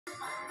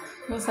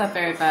What's up,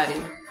 everybody?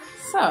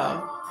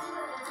 So,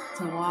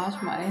 to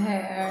wash my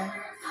hair,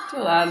 do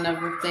a lot of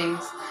number of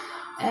things,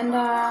 and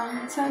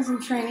attend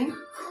some training.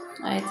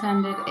 I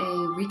attended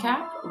a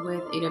recap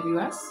with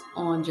AWS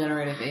on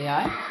generative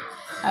AI.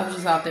 I was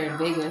just out there in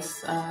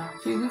Vegas a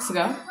few weeks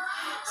ago,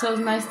 so it was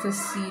nice to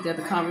see that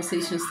the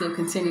conversation is still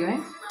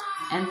continuing.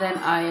 And then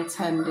I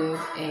attended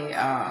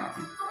a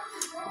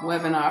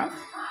webinar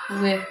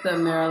with the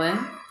Maryland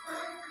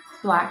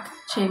Black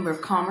Chamber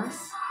of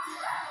Commerce.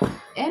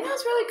 And it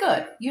was really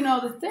good. You know,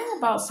 the thing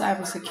about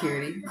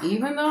cybersecurity,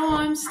 even though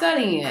I'm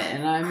studying it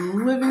and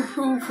I'm living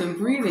proof and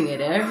breathing it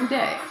every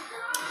day,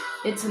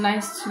 it's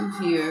nice to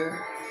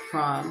hear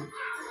from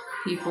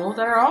people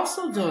that are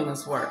also doing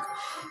this work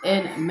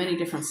in many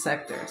different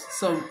sectors.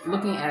 So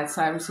looking at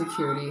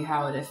cybersecurity,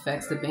 how it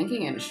affects the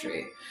banking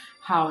industry,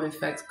 how it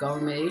affects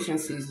government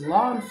agencies,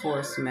 law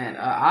enforcement,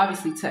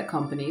 obviously tech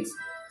companies,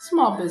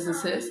 small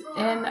businesses,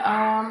 and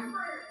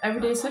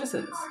everyday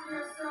citizens.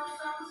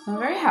 I'm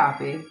very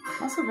happy.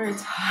 I'm also very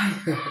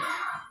tired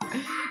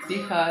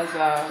because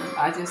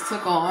I just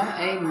took on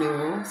a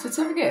new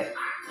certificate,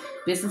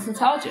 business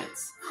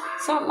intelligence.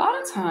 So a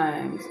lot of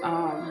times,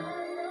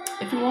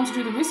 if you want to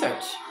do the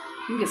research,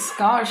 you can get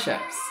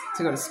scholarships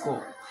to go to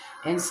school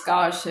and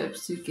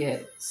scholarships to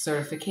get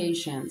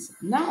certifications.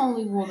 Not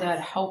only will that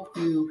help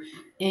you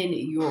in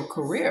your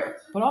career,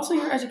 but also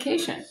your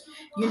education.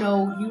 You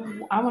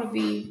know, I want to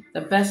be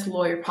the best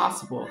lawyer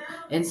possible.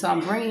 And so I'm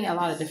bringing a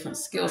lot of different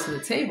skills to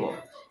the table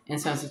in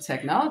terms of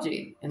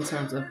technology, in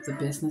terms of the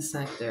business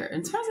sector,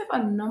 in terms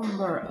of a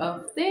number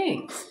of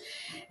things.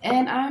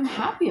 And I'm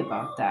happy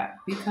about that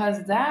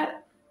because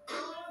that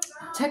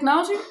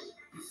technology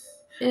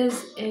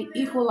is an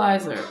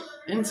equalizer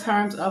in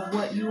terms of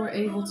what you are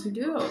able to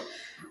do.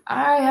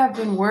 I have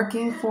been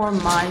working for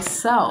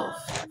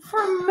myself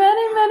for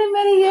many, many,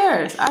 many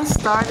years. I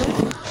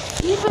started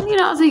even,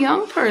 as a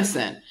young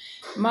person.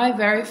 My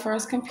very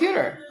first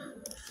computer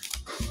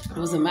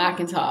was a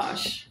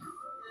Macintosh.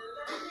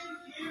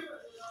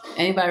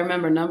 Anybody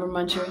remember Number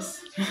Munchers?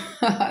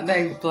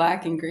 That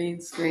black and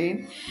green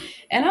screen.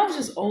 And I was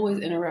just always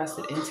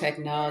interested in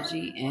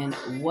technology and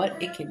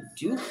what it can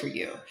do for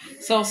you.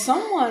 So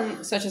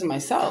someone such as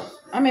myself,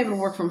 I'm able to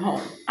work from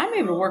home. I'm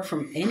able to work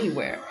from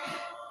anywhere.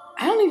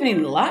 I don't even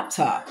need a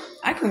laptop.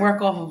 I can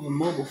work off of a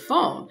mobile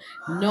phone,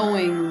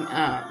 knowing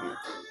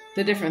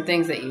the different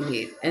things that you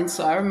need. And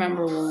so I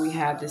remember when we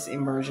had this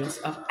emergence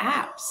of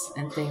apps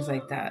and things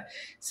like that.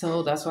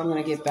 So that's why I'm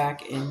going to get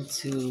back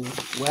into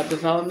web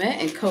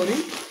development and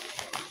coding.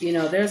 You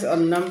know, there's a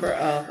number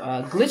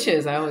of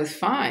glitches I always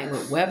find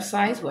with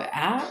websites, with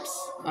apps,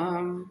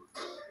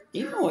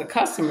 even with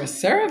customer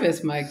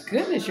service. My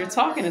goodness, you're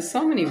talking to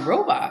so many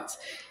robots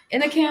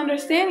and they can't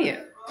understand you.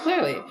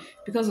 Clearly,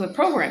 because of the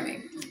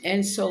programming.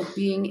 And so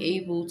being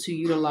able to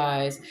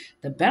utilize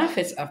the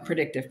benefits of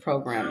predictive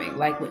programming,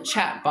 like with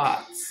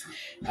chatbots,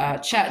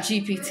 Chat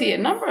GPT, a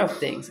number of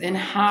things, and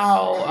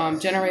how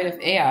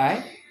generative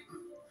AI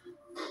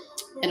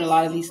and a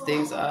lot of these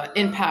things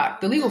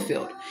impact the legal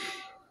field.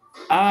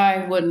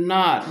 I would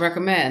not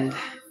recommend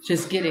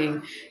just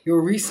getting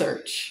your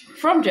research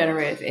from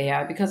generative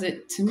AI because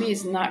to me,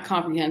 it's not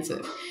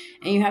comprehensive.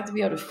 And you have to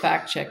be able to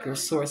fact check your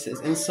sources.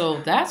 And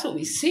so that's what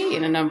we see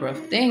in a number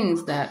of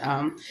things that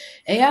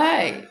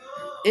AI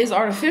is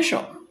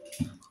artificial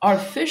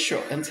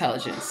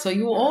intelligence. So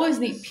you will always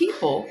need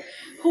people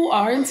who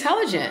are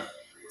intelligent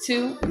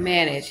to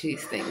manage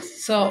these things.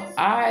 So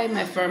I'm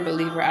a firm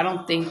believer. I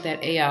don't think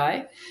that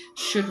AI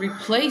should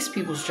replace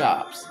people's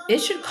jobs. It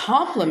should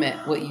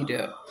complement what you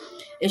do.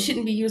 It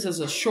shouldn't be used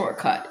as a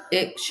shortcut.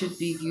 It should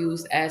be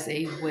used as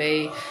a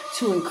way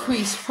to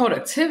increase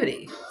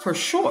productivity, for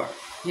sure.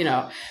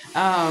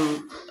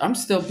 I'm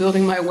still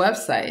building my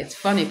website. It's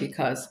funny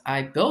because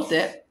I built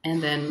it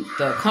and then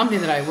the company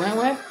that I went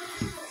with,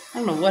 I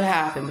don't know what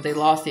happened, but they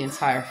lost the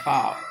entire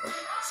file.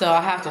 So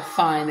I have to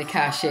find the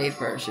cached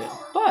version.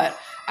 But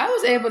I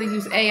was able to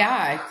use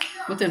AI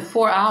within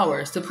 4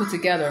 hours to put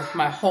together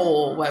my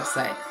whole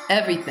website.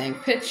 Everything,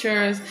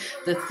 pictures,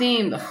 the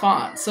theme, the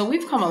font. So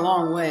we've come a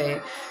long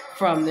way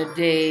from the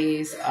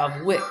days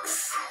of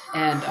Wix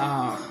and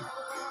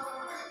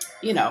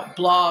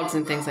blogs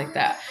and things like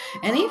that.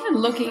 And even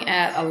looking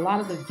at a lot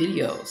of the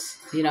videos,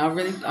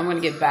 I'm going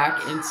to get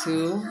back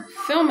into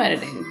film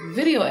editing,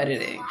 video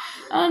editing,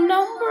 a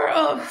number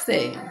of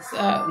things,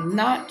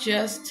 not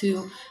just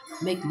to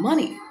make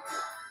money,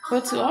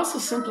 but to also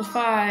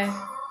simplify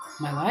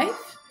my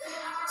life,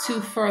 to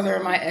further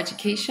my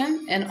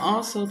education, and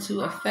also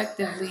to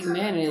effectively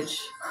manage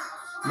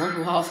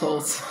multiple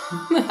households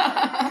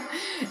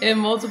and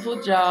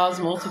multiple jobs,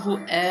 multiple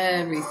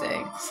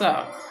everything.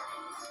 So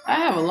I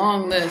have a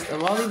long list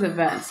of all these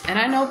events, and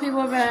I know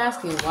people have been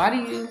asking, why do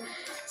you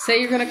say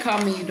you're going to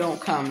come and you don't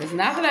come? It's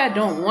not that I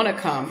don't want to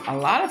come. A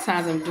lot of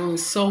times I'm doing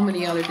so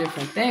many other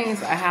different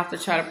things. I have to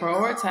try to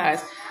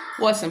prioritize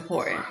what's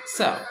important.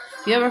 So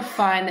if you ever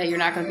find that you're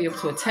not going to be able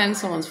to attend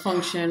someone's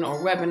function or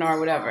webinar or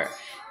whatever,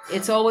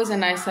 it's always a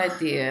nice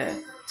idea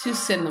to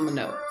send them a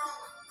note.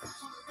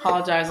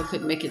 Apologize I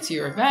couldn't make it to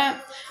your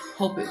event.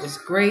 Hope it was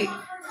great.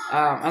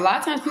 A lot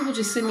of times people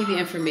just send me the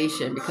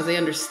information because they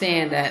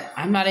understand that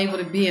I'm not able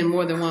to be in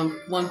more than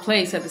one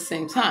place at the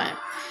same time.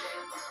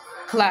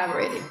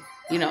 Collaborating,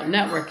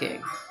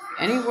 networking,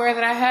 anywhere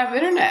that I have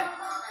internet,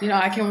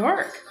 I can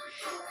work.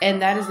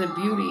 And that is the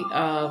beauty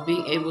of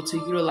being able to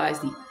utilize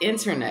the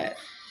internet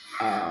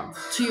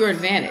to your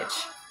advantage,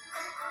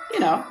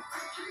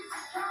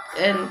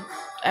 And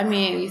I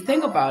mean, you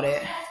think about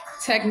it,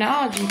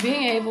 technology,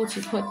 being able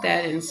to put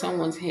that in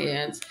someone's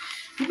hands,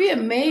 you'd be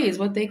amazed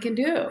what they can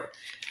do.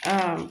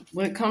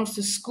 When it comes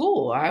to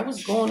school, I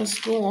was going to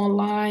school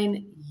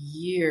online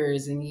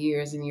years and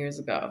years and years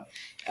ago.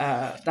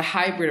 The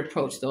hybrid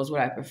approach, though, is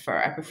what I prefer.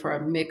 I prefer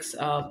a mix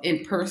of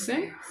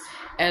in-person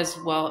as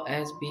well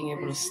as being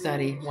able to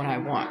study when I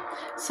want.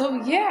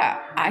 So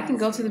yeah, I can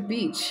go to the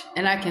beach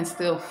and I can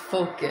still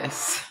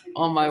focus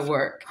on my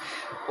work.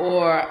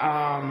 Or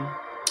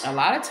a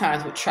lot of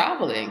times with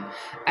traveling,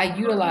 I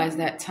utilize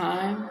that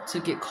time to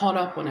get caught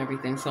up on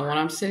everything. So when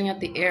I'm sitting at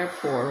the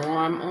airport or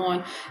I'm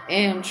on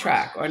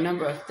Amtrak or a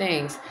number of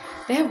things,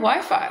 they have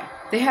Wi-Fi,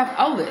 they have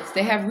outlets,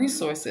 they have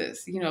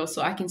resources,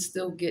 so I can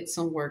still get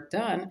some work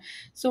done.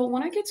 So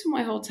when I get to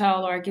my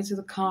hotel or I get to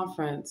the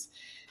conference,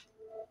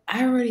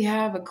 I already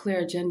have a clear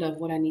agenda of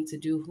what I need to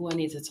do, who I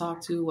need to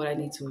talk to, what I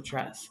need to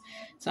address.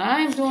 So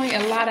I'm doing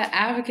a lot of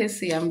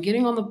advocacy. I'm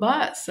getting on the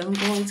bus. I'm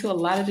going to a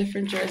lot of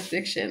different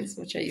jurisdictions,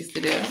 which I used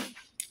to do,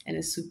 and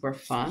it's super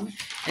fun.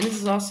 And this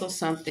is also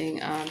something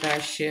that I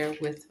share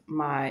with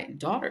my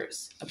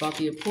daughters about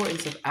the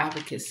importance of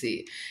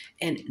advocacy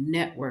and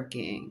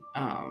networking,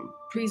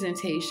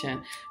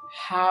 presentation,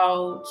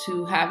 how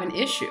to have an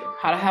issue,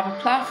 how to have a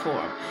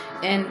platform,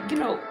 and,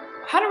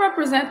 how to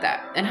represent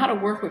that and how to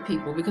work with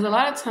people, because a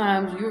lot of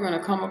times you're going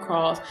to come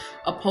across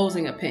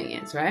opposing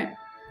opinions, right?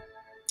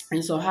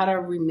 And so how to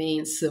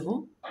remain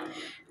civil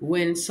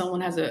when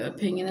someone has an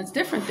opinion that's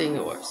different than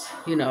yours,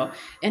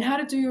 and how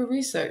to do your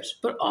research,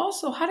 but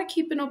also how to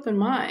keep an open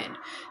mind.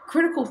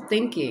 Critical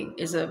thinking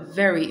is a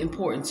very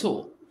important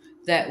tool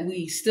that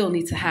we still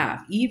need to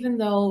have, even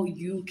though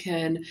you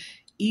can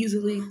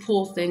easily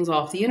pull things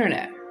off the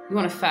internet. You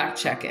want to fact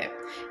check it.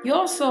 You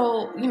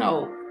also,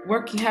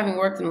 having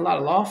worked in a lot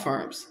of law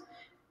firms,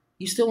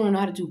 you still want to know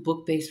how to do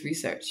book-based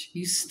research.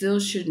 You still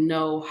should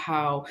know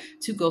how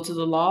to go to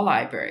the law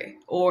library,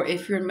 or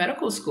if you're in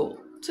medical school,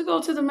 to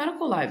go to the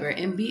medical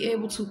library and be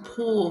able to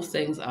pull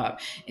things up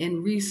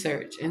and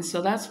research. And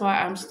so that's why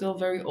I'm still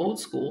very old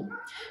school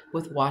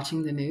with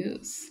watching the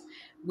news,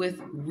 with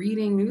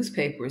reading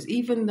newspapers,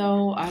 even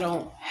though I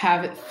don't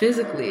have it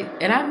physically.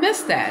 And I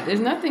miss that. There's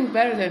nothing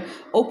better than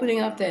opening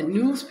up that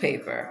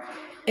newspaper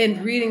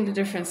and reading the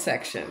different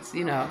sections,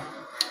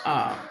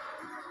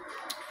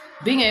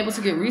 being able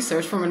to get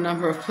research from a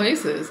number of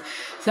places.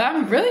 So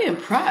I'm really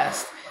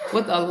impressed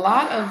with a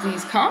lot of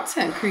these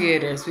content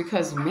creators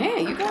because,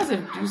 man, you guys are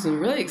doing some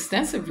really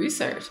extensive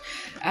research,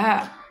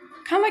 kind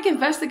of like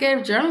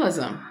investigative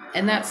journalism.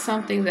 And that's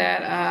something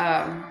that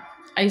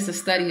I used to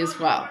study as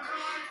well.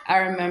 I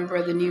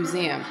remember the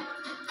museum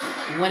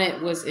when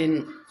it was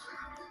in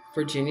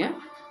Virginia.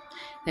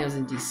 Then it was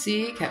in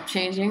DC, kept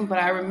changing. But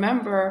I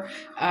remember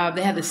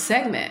they had this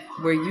segment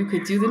where you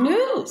could do the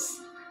news.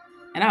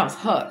 And I was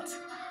hooked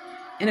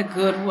in a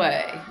good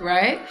way,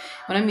 right?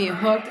 When I mean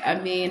hooked, I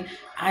mean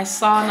I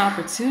saw an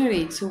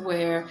opportunity to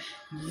where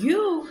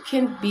you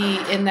can be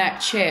in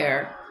that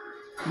chair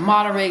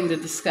moderating the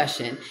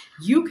discussion.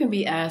 You can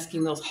be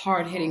asking those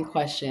hard-hitting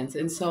questions.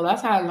 And so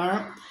that's how I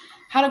learned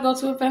how to go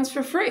to events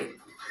for free,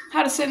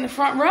 how to sit in the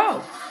front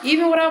row,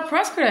 even without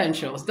press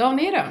credentials, don't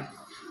need them,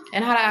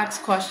 and how to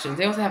ask questions.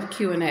 They also have a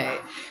Q&A.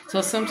 So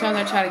sometimes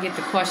I try to get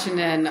the question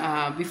in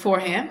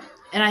beforehand,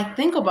 and I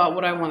think about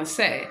what I want to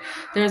say.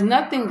 There's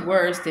nothing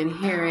worse than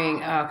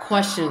hearing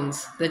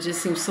questions that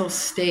just seem so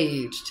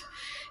staged,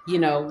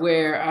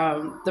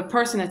 where the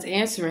person that's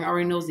answering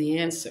already knows the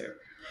answer.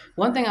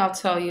 One thing I'll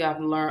tell you,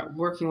 I've learned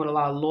working with a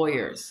lot of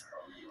lawyers.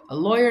 A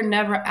lawyer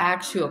never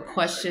asks you a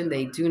question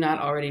they do not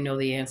already know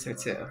the answer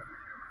to.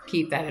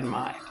 Keep that in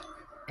mind.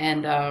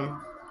 And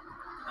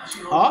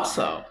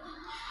also,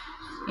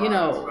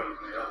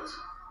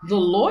 the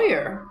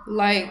lawyer,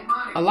 like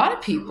a lot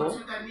of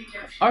people,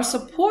 are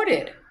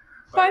supported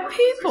by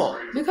people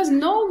because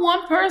no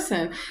one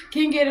person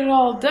can get it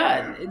all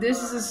done.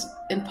 This is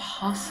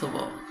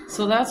impossible.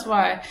 So that's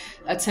why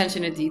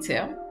attention to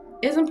detail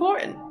is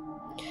important.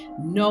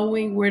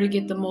 Knowing where to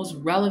get the most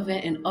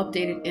relevant and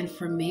updated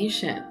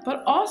information,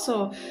 but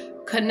also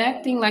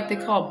connecting, like they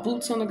call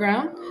boots on the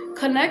ground,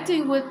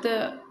 connecting with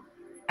the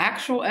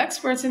actual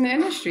experts in the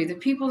industry, the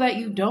people that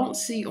you don't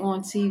see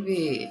on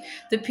TV,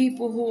 the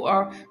people who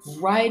are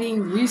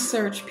writing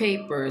research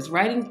papers,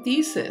 writing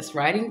thesis,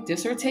 writing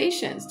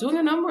dissertations, doing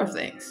a number of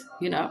things,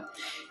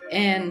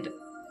 And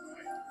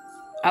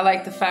I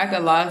like the fact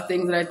that a lot of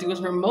things that I do is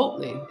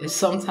remotely.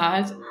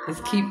 Sometimes it's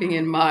keeping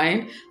in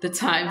mind the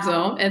time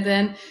zone and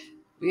then,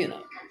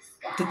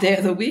 the day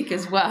of the week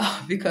as well,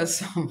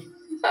 because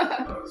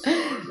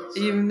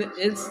even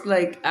it's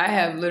like I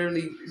have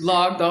literally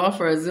logged on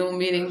for a Zoom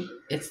meeting.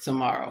 It's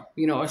tomorrow,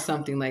 or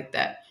something like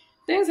that.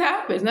 Things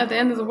happen. It's not the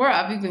end of the world.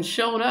 I've even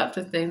shown up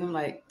to things. I'm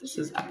like,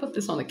 I put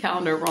this on the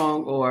calendar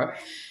wrong, or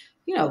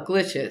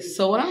glitches.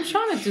 So what I'm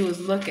trying to do is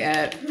look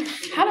at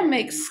how to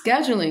make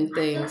scheduling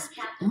things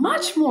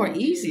much more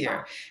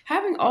easier.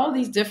 Having all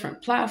these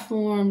different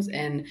platforms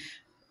and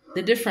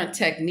the different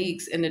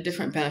techniques and the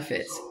different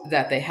benefits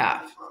that they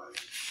have.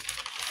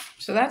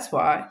 So that's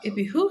why it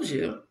behooves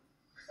you,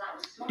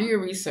 do your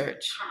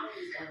research.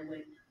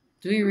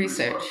 Do your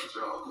research.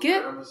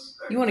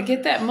 You want to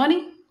get that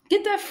money?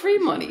 Get that free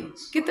money.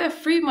 Get that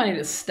free money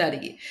to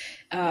study,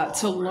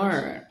 to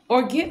learn,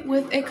 or get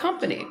with a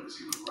company.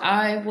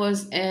 I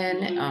was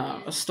in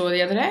a store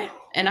the other day,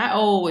 and I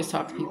always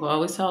talk to people. I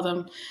always tell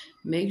them,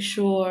 make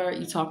sure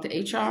you talk to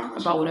HR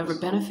about whatever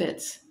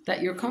benefits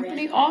that your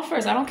company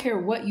offers. I don't care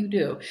what you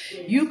do.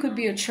 You could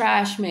be a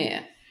trash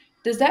man.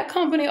 Does that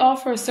company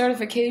offer a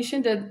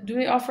certification? Do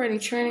they offer any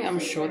training? I'm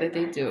sure that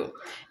they do.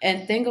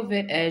 And think of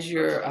it as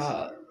your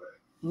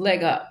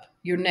leg up,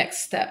 your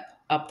next step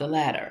up the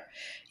ladder,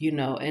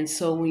 And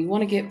so when you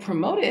want to get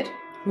promoted,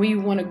 when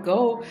you want to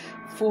go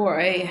for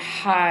a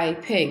high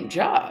paying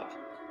job,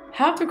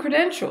 have the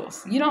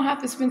credentials. You don't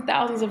have to spend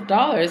thousands of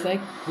dollars like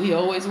we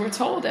always were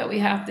told that we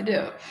have to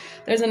do.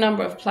 There's a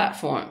number of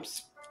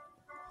platforms.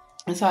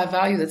 And so I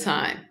value the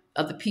time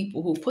of the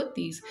people who put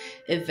these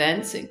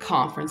events and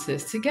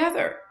conferences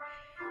together,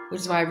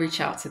 which is why I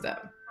reach out to them.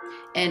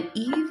 And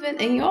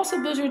you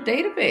also build your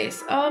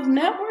database of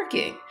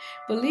networking.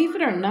 Believe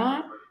it or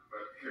not,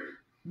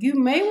 you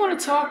may want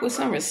to talk with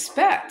some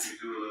respect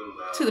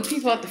to the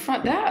people at the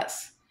front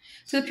desk,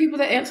 to the people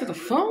that answer the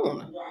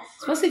phone,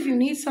 especially if you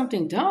need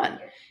something done.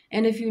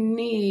 And if you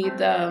need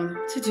them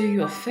to do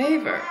you a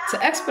favor,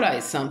 to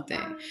expedite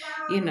something,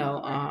 and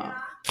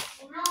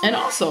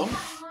also,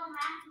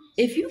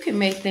 if you can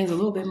make things a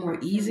little bit more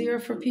easier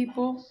for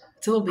people,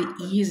 it's a little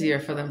bit easier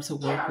for them to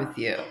work with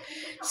you.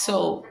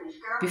 So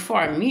before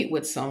I meet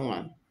with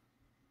someone,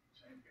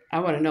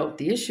 I want to know what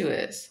the issue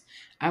is.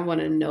 I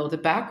want to know the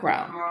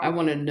background. I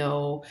want to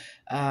know,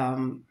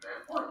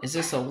 is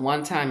this a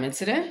one-time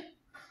incident?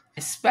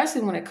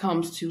 Especially when it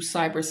comes to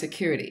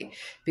cybersecurity,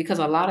 because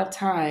a lot of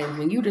time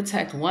when you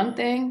detect one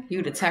thing,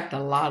 you detect a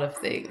lot of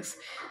things.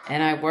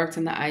 And I worked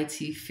in the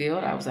IT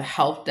field. I was a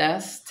help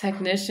desk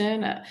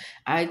technician, an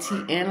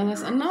IT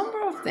analyst, a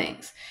number of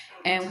things.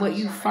 And what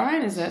you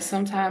find is that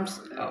sometimes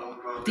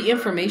the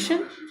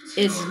information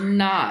is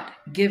not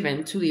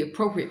given to the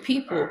appropriate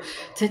people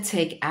to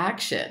take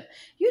action.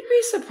 You'd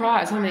be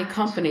surprised how many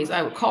companies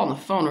I would call on the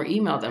phone or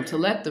email them to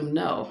let them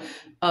know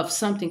of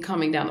something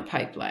coming down the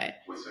pipeline.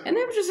 And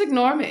they would just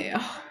ignore me.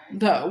 Oh,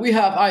 no, we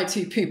have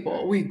IT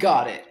people. We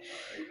got it.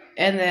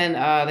 And then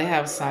they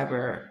have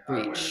cyber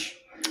breach,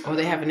 or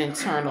they have an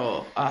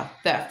internal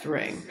theft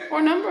ring, or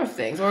a number of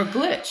things, or a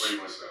glitch.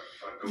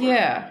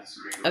 Yeah,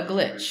 a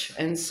glitch.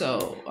 And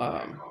so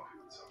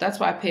that's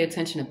why I pay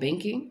attention to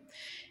banking.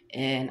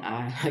 And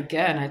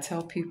I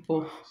tell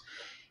people,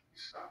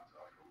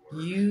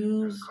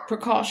 use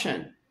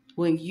precaution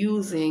when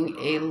using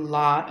a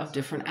lot of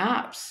different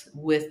apps,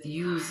 with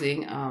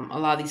using a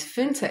lot of these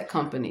fintech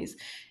companies.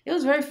 It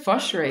was very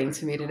frustrating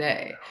to me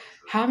today,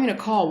 having to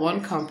call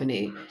one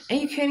company and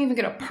you can't even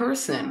get a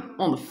person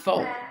on the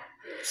phone.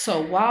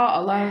 So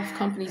while a lot of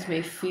companies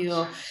may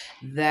feel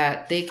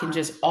that they can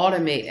just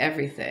automate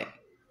everything,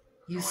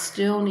 you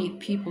still need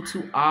people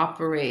to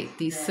operate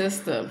these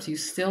systems. You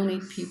still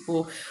need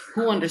people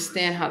who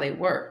understand how they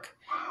work.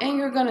 And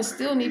you're going to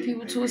still need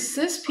people to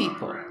assist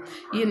people.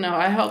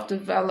 I help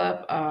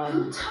develop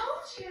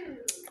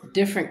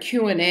different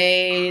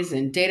Q&As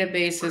and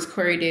databases,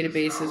 query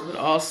databases, but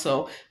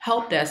also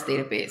help desk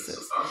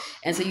databases.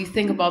 And so you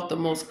think about the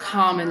most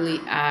commonly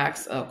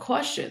asked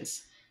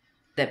questions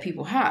that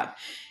people have.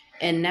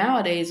 And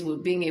nowadays,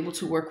 with being able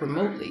to work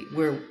remotely,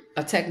 where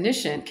a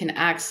technician can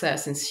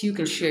access and you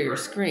can share your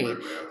screen,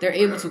 they're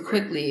able to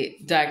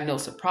quickly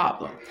diagnose a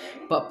problem.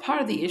 But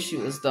part of the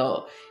issue is,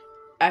 though,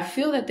 I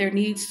feel that there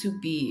needs to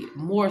be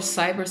more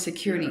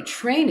cybersecurity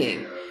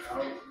training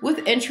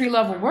with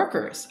entry-level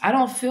workers. I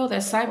don't feel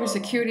that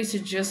cybersecurity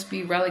should just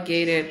be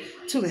relegated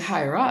to the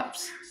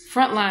higher-ups.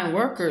 Frontline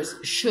workers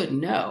should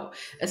know,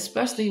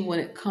 especially when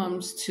it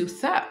comes to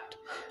theft,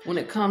 when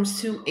it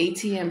comes to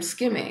ATM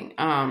skimming,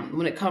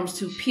 when it comes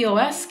to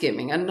POS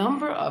skimming, a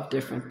number of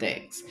different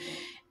things.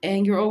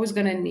 And you're always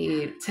going to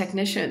need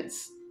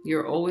technicians.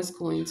 You're always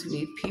going to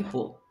need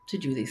people to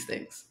do these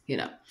things,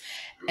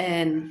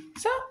 And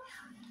so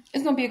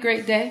it's going to be a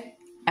great day.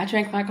 I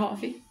drank my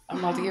coffee. I'm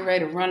about to get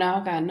ready to run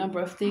out. Got a number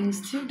of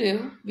things to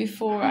do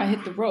before I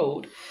hit the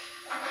road.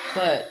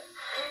 But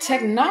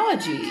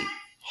technology,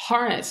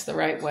 harnessed the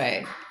right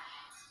way,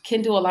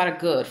 can do a lot of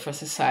good for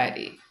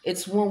society.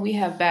 It's when we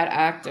have bad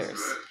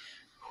actors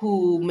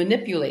who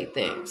manipulate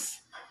things.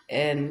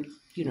 And,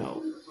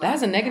 that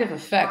has a negative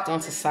effect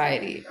on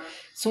society.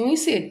 So when you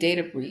see a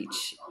data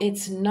breach,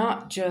 it's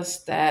not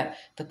just that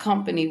the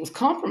company was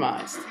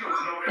compromised.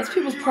 That's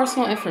people's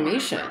personal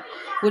information,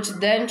 which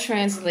then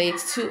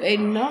translates to a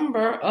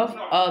number of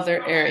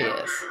other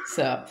areas.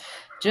 So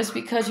just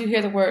because you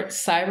hear the word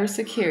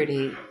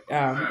cybersecurity,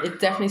 it's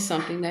definitely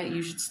something that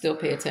you should still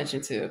pay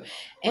attention to.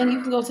 And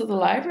you can go to the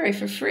library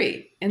for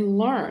free and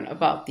learn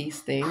about these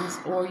things,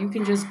 or you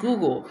can just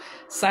Google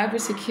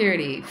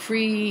cybersecurity,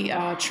 free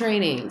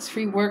trainings,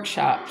 free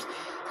workshops,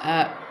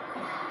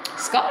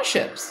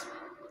 scholarships.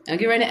 I'll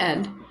get ready to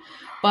end.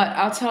 But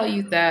I'll tell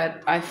you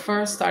that I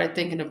first started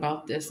thinking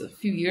about this a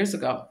few years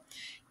ago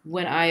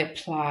when I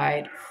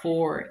applied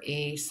for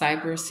a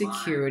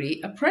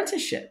cybersecurity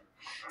apprenticeship.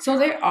 So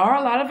there are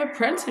a lot of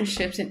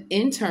apprenticeships and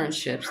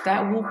internships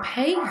that will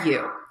pay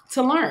you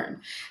to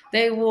learn.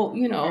 They will,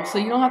 so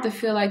you don't have to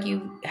feel like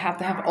you have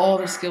to have all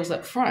the skills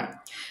up front.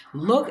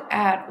 Look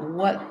at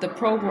what the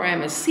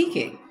program is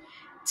seeking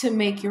to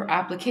make your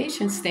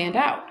application stand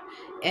out,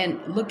 and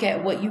look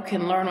at what you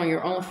can learn on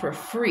your own for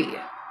free.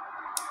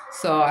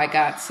 So I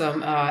got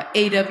some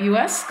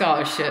AWS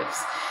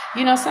scholarships,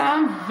 so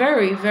I'm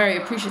very, very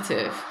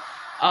appreciative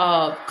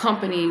of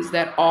companies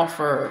that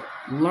offer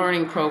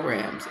learning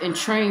programs and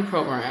training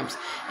programs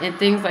and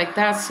things like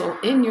that. So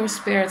in your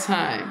spare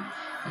time,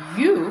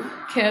 you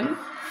can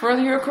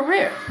further your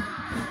career.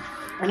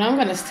 And I'm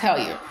going to tell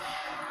you,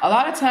 a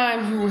lot of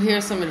times you will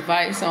hear some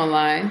advice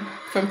online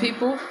from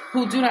people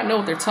who do not know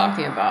what they're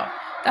talking about.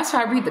 That's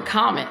why I read the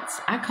comments.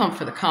 I come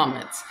for the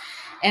comments.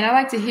 And I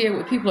like to hear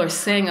what people are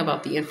saying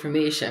about the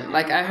information.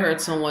 Like I heard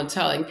someone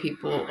telling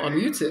people on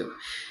YouTube,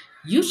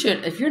 you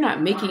should, if you're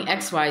not making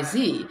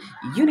XYZ,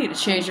 you need to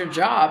change your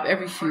job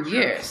every few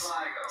years.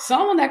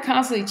 Someone that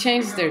constantly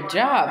changes their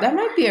job, that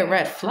might be a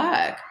red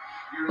flag.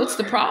 What's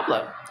the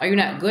problem? Are you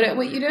not good at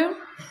what you do?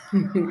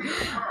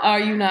 Are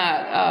you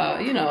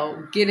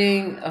not,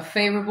 getting a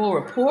favorable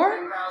report?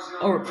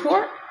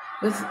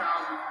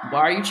 Why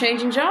are you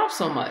changing jobs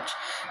so much?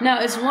 Now,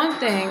 it's one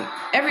thing,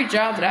 every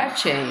job that I've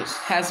changed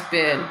has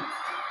been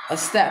a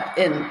step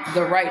in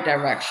the right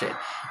direction.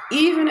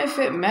 Even if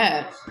it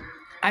meant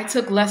I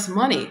took less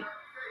money,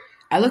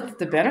 I looked at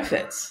the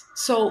benefits.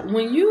 So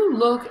when you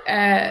look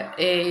at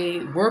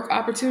a work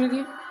opportunity,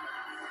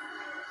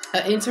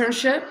 an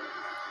internship,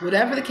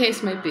 whatever the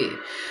case may be,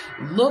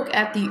 look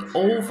at the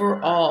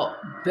overall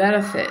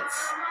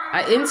benefits.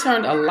 I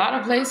interned a lot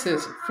of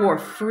places for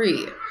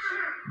free,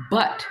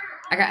 but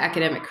I got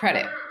academic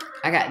credit.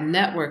 I got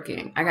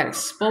networking. I got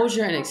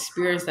exposure and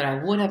experience that I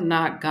would have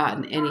not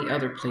gotten any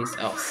other place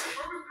else.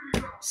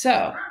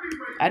 So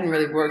I didn't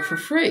really work for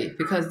free,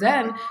 because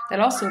then that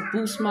also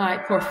boosts my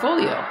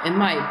portfolio and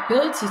my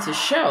ability to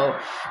show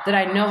that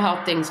I know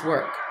how things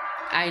work.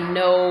 I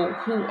know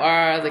who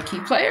are the key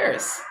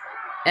players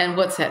and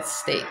what's at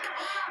stake,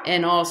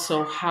 and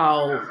also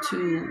how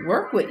to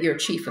work with your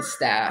chief of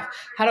staff,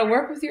 how to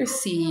work with your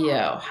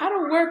CEO, how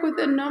to work with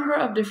a number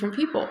of different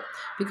people,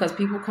 because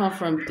people come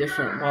from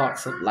different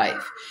walks of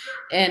life,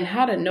 and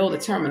how to know the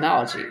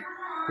terminology.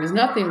 There's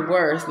nothing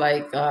worse,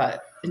 like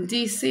in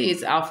DC,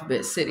 it's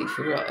Alphabet City,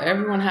 for real.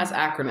 Everyone has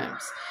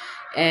acronyms.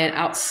 And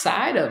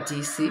outside of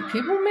DC,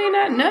 people may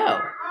not know,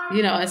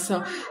 and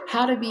so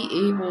how to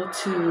be able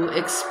to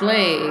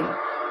explain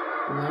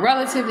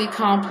relatively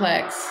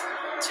complex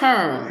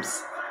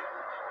terms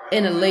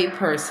in a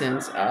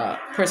layperson's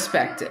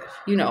perspective.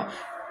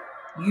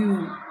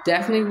 You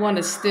definitely want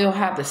to still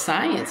have the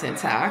science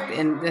intact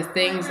and the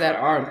things that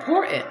are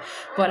important,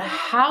 but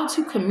how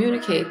to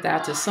communicate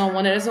that to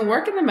someone that doesn't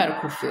work in the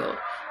medical field,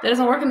 that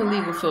doesn't work in the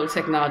legal field,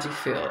 technology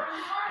field,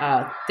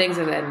 things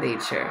of that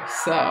nature.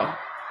 So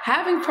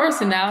having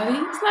personality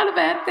is not a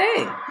bad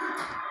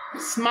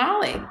thing.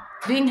 Smiling,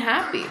 being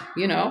happy,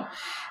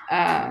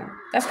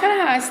 that's kind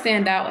of how I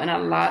stand out in a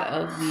lot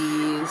of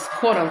these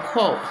quote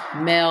unquote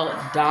male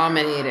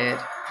dominated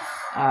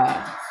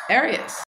areas.